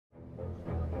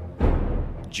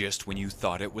Just when you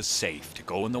thought it was safe to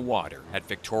go in the water at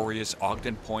Victoria's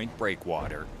Ogden Point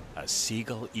Breakwater, a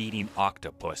seagull-eating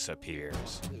octopus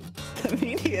appears. The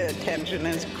media attention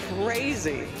is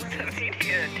crazy. The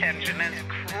media attention is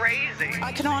crazy.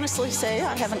 I can honestly say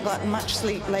I haven't gotten much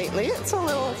sleep lately. It's a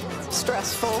little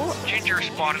stressful. Ginger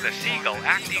spotted a seagull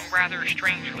acting rather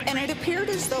strangely. And it appeared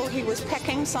as though he was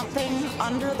pecking something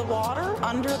under the water.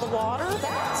 Under the water?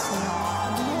 That's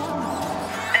not normal.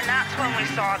 And that's when we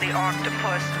saw the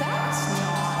octopus. That's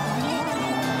not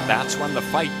normal. That's when the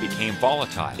fight became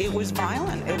volatile. It was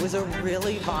violent. It was a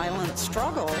really violent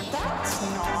struggle. That's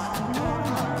not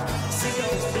normal.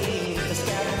 Seagulls being the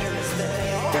scavengers that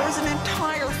they are. There was an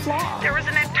entire flock. There was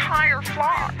an entire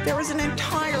flock. There was an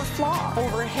entire flock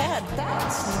overhead.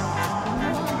 That's not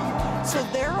normal. So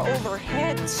they're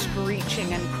overhead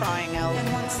screeching and crying out.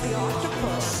 And once the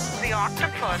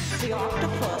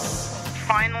octopus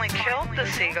finally killed the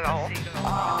seagull, he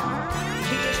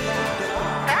just wrapped it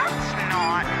up. That's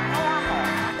not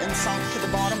normal. And sunk to the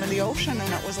bottom of the ocean,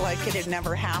 and it was like it had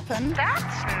never happened.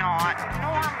 That's not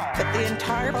normal. But the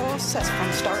entire process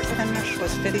from start to finish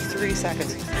was 53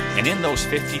 seconds. And in those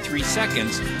 53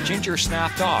 seconds, Ginger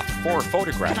snapped off 4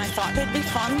 photographs. And I thought they'd be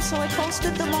fun, so I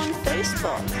posted them on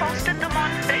Facebook.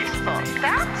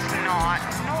 That's not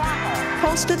normal.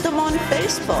 Posted them on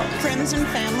Facebook. Friends and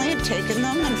family had taken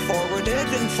them and forwarded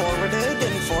and forwarded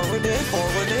and forwarded,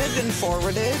 forwarded and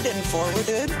forwarded and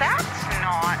forwarded. That's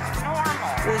not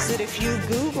normal. Was that if you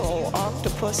Google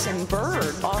octopus and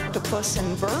bird, That's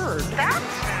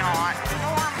not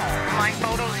normal. My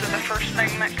photos are the first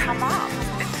thing that come up.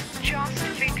 It's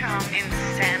just become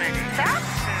insanity.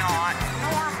 That's not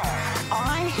normal.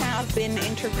 I have been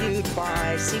interviewed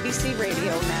by CBC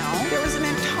Radio now. There was an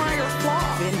entire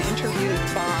flock been interviewed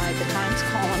by the Times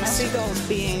columnists. Seagulls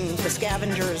being the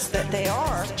scavengers that they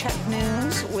are. Check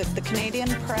news with the Canadian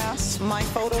press. My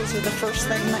photos are the first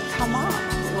thing that come up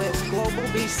with Global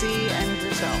BC and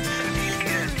yourself. The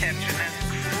media attention is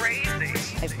crazy.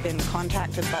 I've been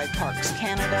contacted by Parks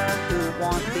Canada, who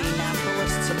want the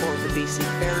naturalists aboard the BC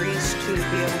ferries to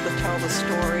be able to tell the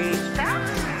story.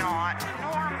 That's not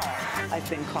normal. I've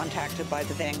been contacted by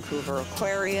the Vancouver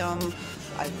Aquarium.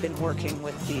 I've been working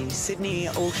with the Sydney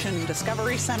Ocean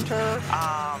Discovery Centre.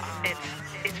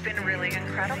 It's been really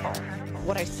incredible.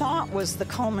 What I thought was the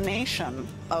culmination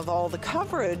of all the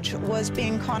coverage was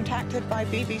being contacted by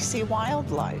BBC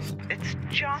Wildlife. It's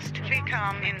just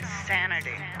become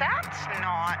insanity. That's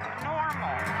not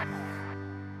normal.